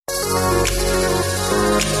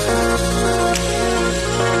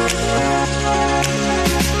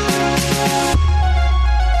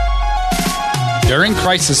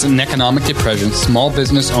crisis and economic depression, small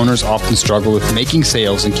business owners often struggle with making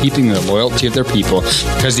sales and keeping the loyalty of their people,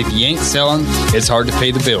 because if you ain't selling, it's hard to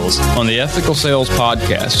pay the bills. On the Ethical Sales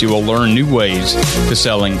Podcast, you will learn new ways to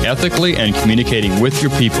selling ethically and communicating with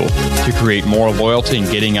your people to create more loyalty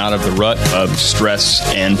and getting out of the rut of stress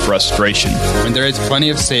and frustration. When there is plenty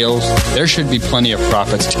of sales, there should be plenty of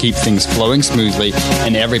profits to keep things flowing smoothly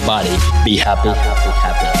and everybody be happy.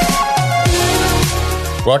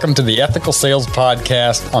 Welcome to the Ethical Sales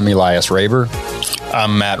Podcast. I'm Elias Raber.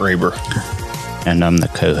 I'm Matt Raber. And I'm the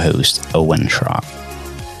co-host, Owen Schrock.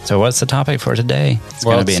 So what's the topic for today? It's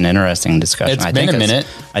going to be an interesting discussion. It's been a minute.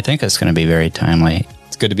 I think it's going to be very timely.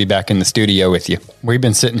 It's good to be back in the studio with you. We've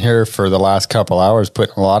been sitting here for the last couple hours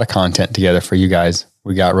putting a lot of content together for you guys.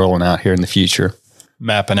 We got rolling out here in the future.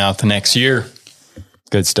 Mapping out the next year.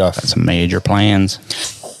 Good stuff. Got some major plans.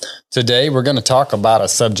 Today, we're going to talk about a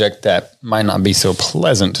subject that might not be so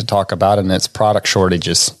pleasant to talk about, and it's product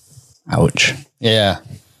shortages. Ouch. Yeah.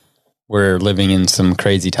 We're living in some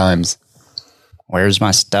crazy times. Where's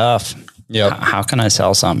my stuff? Yep. How can I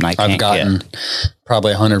sell something I can't I've gotten get?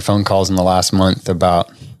 probably 100 phone calls in the last month about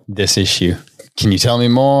this issue. Can you tell me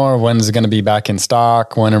more? When is it going to be back in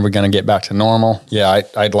stock? When are we going to get back to normal? Yeah,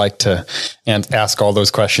 I'd like to ask all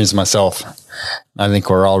those questions myself. I think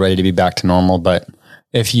we're all ready to be back to normal, but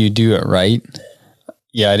if you do it right,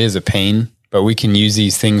 yeah, it is a pain, but we can use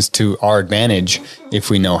these things to our advantage if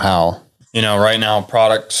we know how. You know, right now,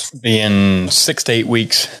 products being 6 to 8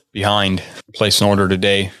 weeks behind. Place an order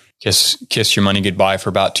today, kiss your money goodbye for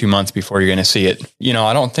about 2 months before you're going to see it. You know,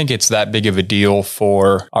 I don't think it's that big of a deal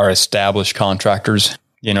for our established contractors.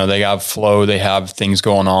 You know, they have flow, they have things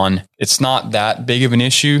going on. It's not that big of an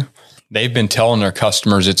issue. They've been telling their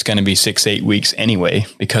customers it's going to be 6 to 8 weeks anyway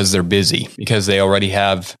because they're busy, because they already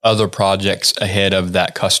have other projects ahead of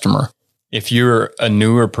that customer. If you're a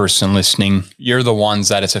newer person listening, you're the ones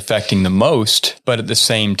that it's affecting the most, but at the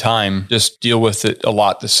same time, just deal with it a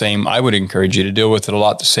lot the same. I would encourage you to deal with it a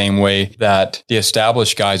lot the same way that the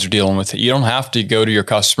established guys are dealing with it. You don't have to go to your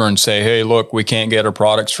customer and say, hey, look, we can't get our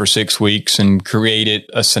products for 6 weeks and create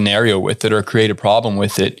a scenario with it or create a problem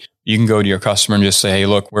with it. You can go to your customer and just say, hey,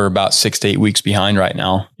 look, we're about 6 to 8 weeks behind right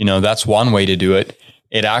now. You know, that's one way to do it.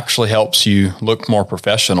 It actually helps you look more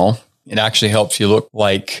professional. It actually helps you look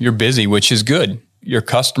like you're busy, which is good. Your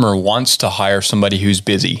customer wants to hire somebody who's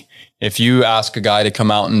busy. If you ask a guy to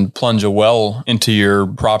come out and plunge a well into your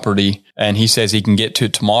property and he says he can get to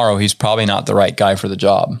it tomorrow, he's probably not the right guy for the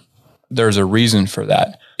job. There's a reason for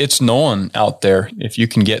that. It's known out there. If you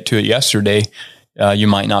can get to it yesterday, you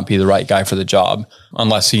might not be the right guy for the job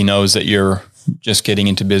unless he knows that you're just getting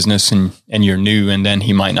into business and you're new, and then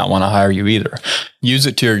he might not want to hire you either. Use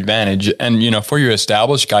it to your advantage. And, you know, for your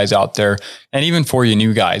established guys out there, and even for you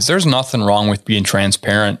new guys, there's nothing wrong with being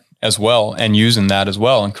transparent as well and using that as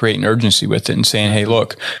well and creating urgency with it and saying, hey,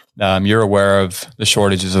 look, you're aware of the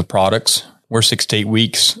shortages of products. We're 6 to 8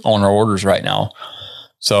 weeks on our orders right now.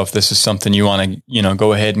 So if this is something you want to, you know,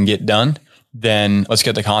 go ahead and get done, then let's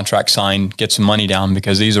get the contract signed, get some money down,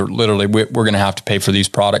 because these are literally, we're going to have to pay for these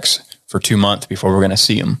products for 2 months before we're going to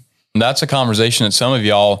see them. And that's a conversation that some of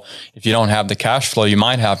y'all, if you don't have the cash flow, you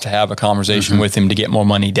might have to have a conversation with him to get more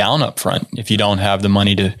money down up front. If you don't have the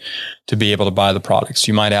money to be able to buy the products,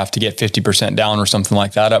 you might have to get 50% down or something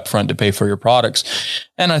like that up front to pay for your products.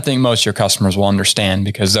 And I think most of your customers will understand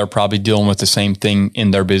because they're probably dealing with the same thing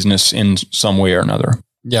in their business in some way or another.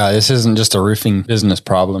 Yeah, this isn't just a roofing business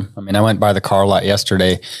problem. I mean, I went by the car lot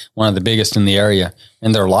yesterday, one of the biggest in the area,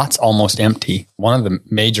 and their lot's almost empty. One of the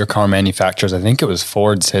major car manufacturers, I think it was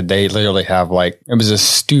Ford, said they literally have it was a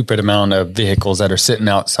stupid amount of vehicles that are sitting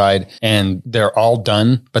outside and they're all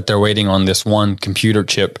done, but they're waiting on this one computer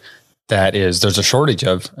chip there's a shortage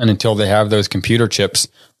of. And until they have those computer chips,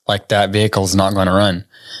 that vehicle's not going to run.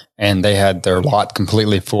 And they had their lot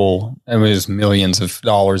completely full. It was millions of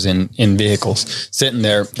dollars in vehicles sitting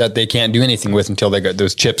there that they can't do anything with until they get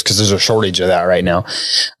those chips, because there's a shortage of that right now.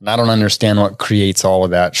 And I don't understand what creates all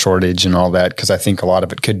of that shortage and all that, because I think a lot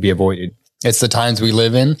of it could be avoided. It's the times we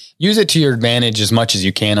live in. Use it to your advantage as much as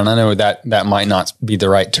you can. And I know that might not be the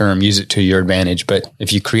right term, use it to your advantage. But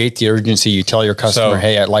if you create the urgency, you tell your customer,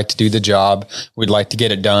 hey, I'd like to do the job. We'd like to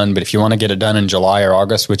get it done. But if you want to get it done in July or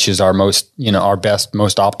August, which is our our best,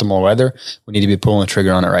 most optimal weather, we need to be pulling the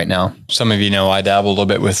trigger on it right now. Some of you know I dabble a little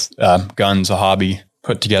bit with guns, a hobby,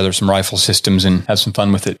 put together some rifle systems and have some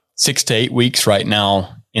fun with it. 6 to 8 weeks right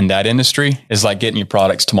now in that industry is like getting your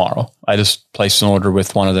products tomorrow. I just placed an order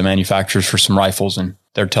with one of the manufacturers for some rifles, and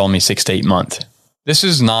they're telling me 6 to 8 months. This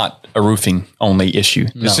is not a roofing only issue.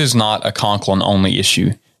 This is not a Conklin only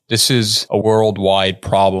issue. This is a worldwide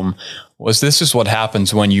problem was this is what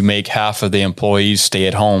happens when you make half of the employees stay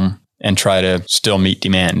at home and try to still meet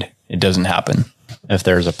demand. It doesn't happen. If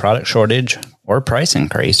there's a product shortage or price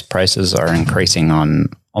increase, prices are increasing on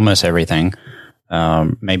almost everything.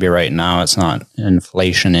 Maybe right now it's not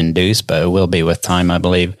inflation induced, but it will be with time, I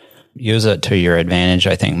believe. Use it to your advantage.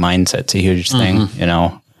 I think mindset's a huge thing,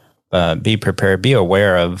 be prepared, be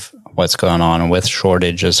aware of what's going on with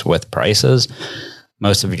shortages, with prices.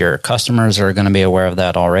 Most of your customers are going to be aware of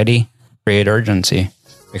that already. Create urgency,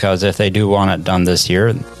 because if they do want it done this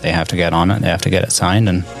year, they have to get on it. They have to get it signed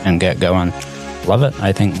and get going. Love it.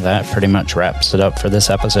 I think that pretty much wraps it up for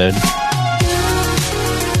this episode.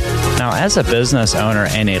 Now, as a business owner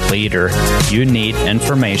and a leader, you need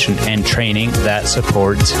information and training that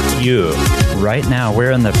supports you. Right now, we're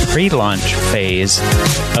in the pre-launch phase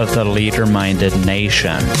of the Leader Minded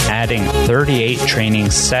Nation, adding 38 training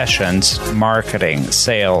sessions, marketing,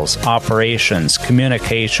 sales, operations,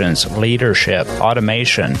 communications, leadership,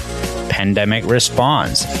 automation, pandemic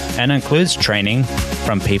response, and includes training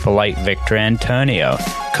from people like Victor Antonio,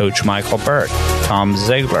 Coach Michael Burke, Tom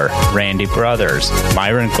Ziegler, Randy Brothers,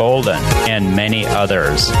 Myron Golden, and many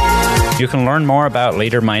others. You can learn more about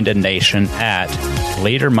Leader Minded Nation at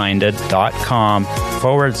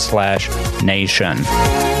leaderminded.com/nation.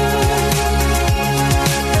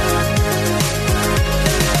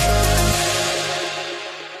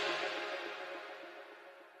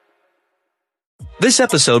 This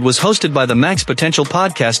episode was hosted by the Max Potential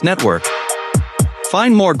Podcast Network.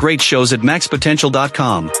 Find more great shows at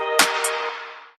maxpotential.com.